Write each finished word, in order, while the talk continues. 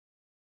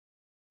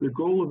The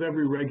goal of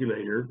every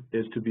regulator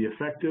is to be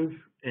effective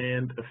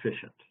and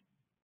efficient.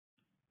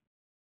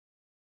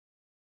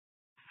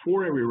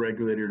 For every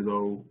regulator,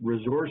 though,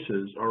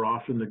 resources are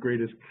often the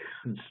greatest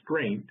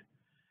constraint,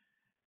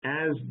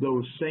 as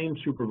those same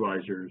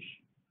supervisors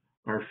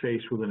are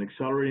faced with an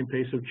accelerating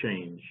pace of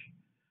change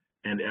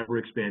and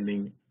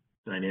ever-expanding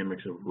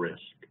dynamics of risk.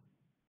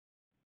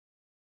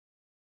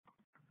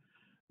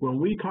 When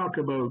we talk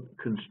about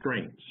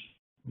constraints,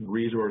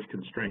 resource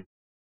constraints,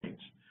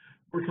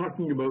 we're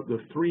talking about the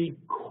three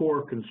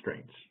core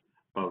constraints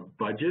of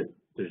budget,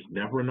 there's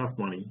never enough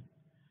money;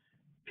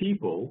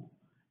 people,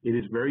 it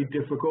is very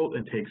difficult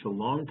and takes a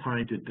long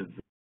time to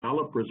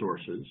develop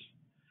resources.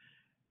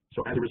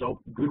 So as a result,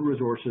 good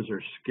resources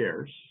are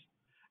scarce,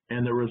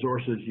 and the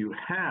resources you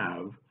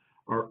have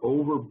are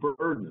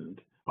overburdened,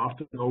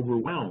 often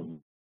overwhelmed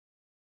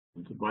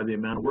by the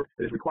amount of work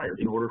that is required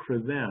in order for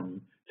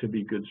them to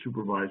be good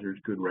supervisors,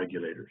 good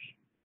regulators.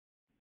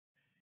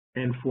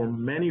 And for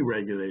many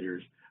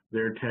regulators,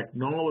 their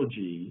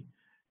technology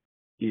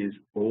is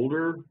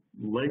older,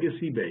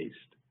 legacy-based,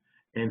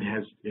 and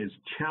is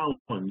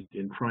challenged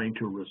in trying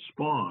to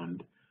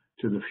respond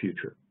to the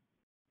future.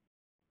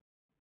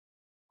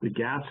 The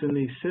gaps in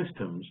these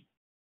systems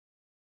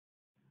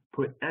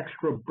put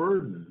extra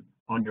burden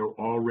on your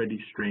already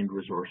strained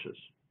resources.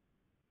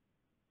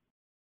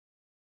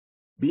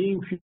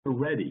 Being future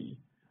ready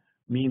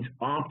means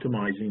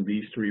optimizing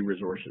these three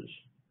resources.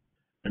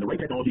 And the right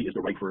technology is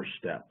the right first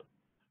step.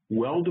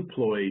 Well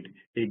deployed,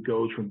 it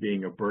goes from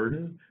being a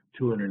burden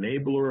to an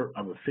enabler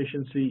of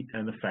efficiency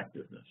and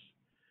effectiveness.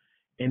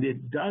 And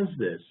it does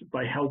this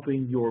by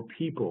helping your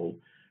people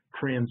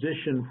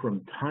transition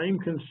from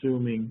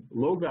time-consuming,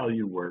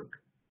 low-value work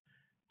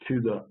to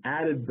the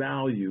added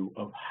value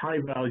of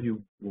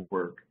high-value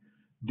work,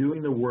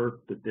 doing the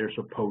work that they're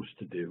supposed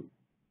to do.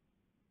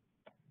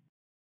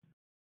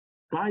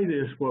 By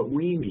this, what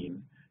we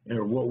mean,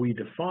 or what we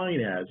define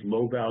as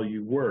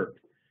low-value work,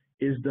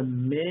 is the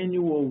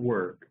manual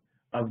work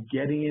of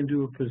getting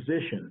into a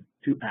position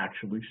to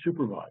actually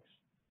supervise.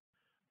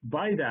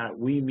 By that,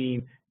 we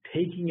mean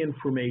taking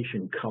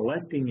information,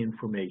 collecting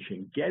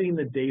information, getting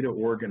the data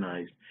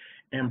organized,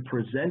 and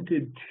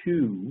presented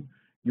to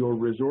your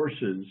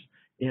resources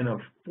in a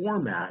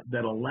format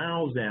that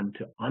allows them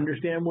to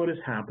understand what is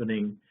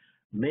happening,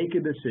 make a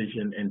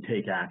decision, and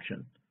take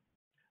action.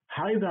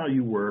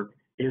 High-value work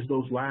is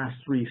those last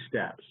three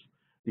steps: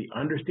 the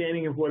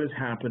understanding of what is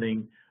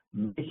happening,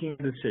 making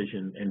a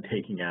decision, and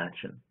taking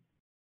action.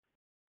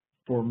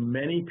 For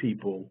many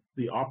people,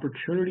 the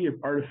opportunity of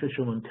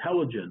artificial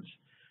intelligence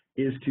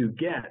is to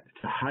get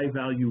to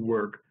high-value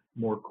work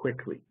more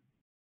quickly.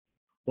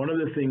 One of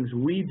the things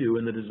we do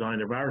in the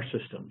design of our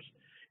systems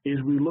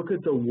is we look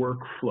at the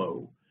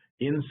workflow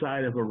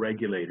inside of a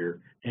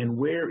regulator and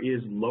where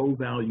is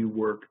low-value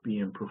work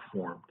being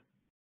performed.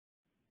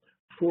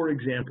 For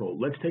example,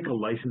 let's take a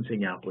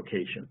licensing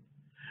application.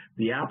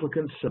 The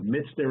applicant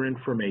submits their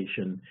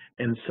information,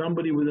 and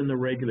somebody within the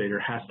regulator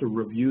has to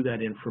review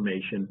that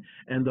information,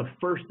 and the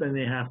first thing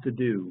they have to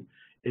do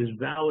is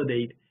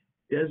validate,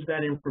 does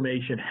that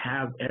information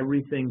have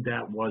everything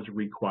that was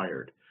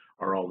required?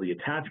 Are all the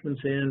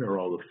attachments in? Are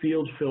all the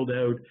fields filled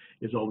out?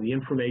 Is all the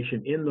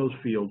information in those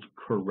fields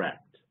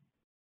correct?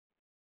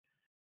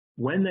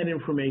 When that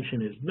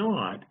information is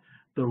not,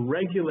 the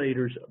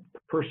regulator's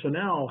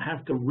personnel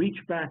have to reach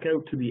back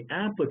out to the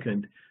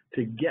applicant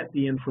to get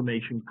the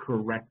information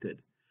corrected.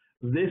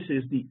 This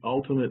is the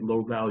ultimate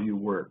low-value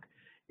work.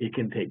 It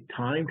can take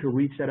time to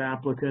reach that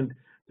applicant.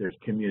 There's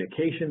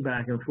communication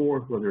back and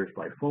forth, whether it's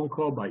by phone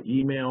call, by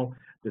email.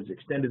 There's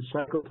extended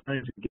cycle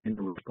times in getting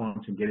the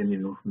response and getting the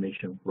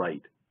information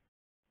right.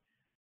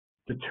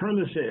 To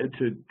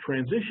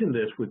transition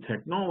this with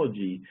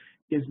technology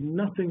is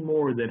nothing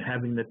more than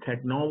having the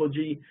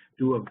technology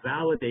do a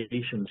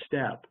validation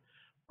step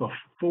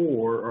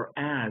before or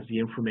as the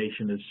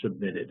information is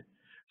submitted,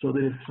 so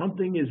that if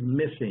something is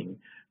missing,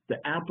 the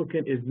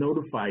applicant is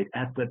notified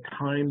at the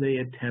time they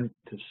attempt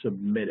to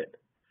submit it.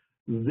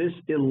 This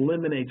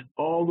eliminates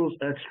all those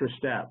extra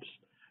steps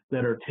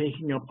that are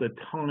taking up the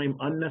time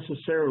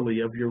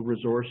unnecessarily of your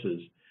resources,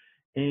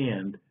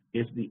 and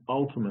is the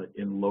ultimate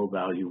in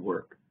low-value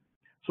work.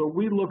 So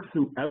we look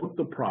throughout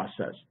the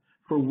process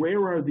for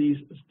where are these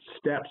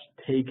steps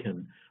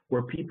taken,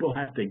 where people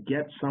have to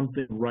get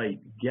something right,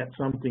 get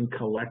something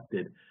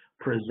collected,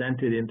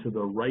 presented into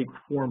the right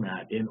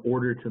format in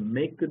order to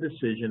make the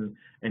decision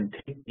and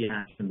take the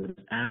action that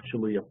is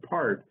actually a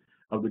part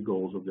of the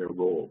goals of their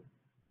role.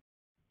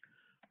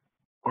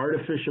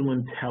 Artificial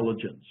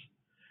intelligence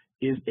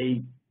is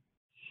a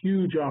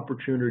huge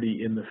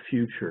opportunity in the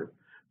future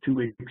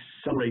to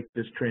accelerate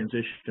this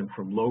transition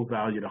from low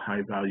value to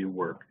high value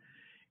work.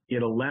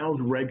 It allows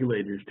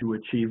regulators to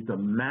achieve the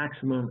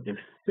maximum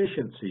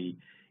efficiency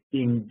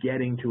in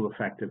getting to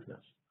effectiveness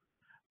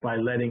by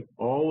letting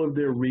all of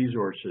their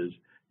resources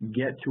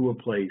get to a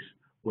place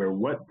where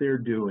what they're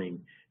doing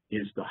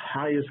is the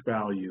highest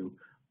value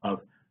of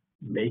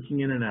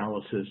making an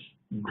analysis,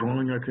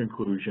 drawing a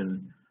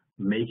conclusion,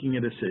 making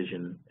a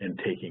decision, and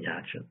taking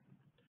action.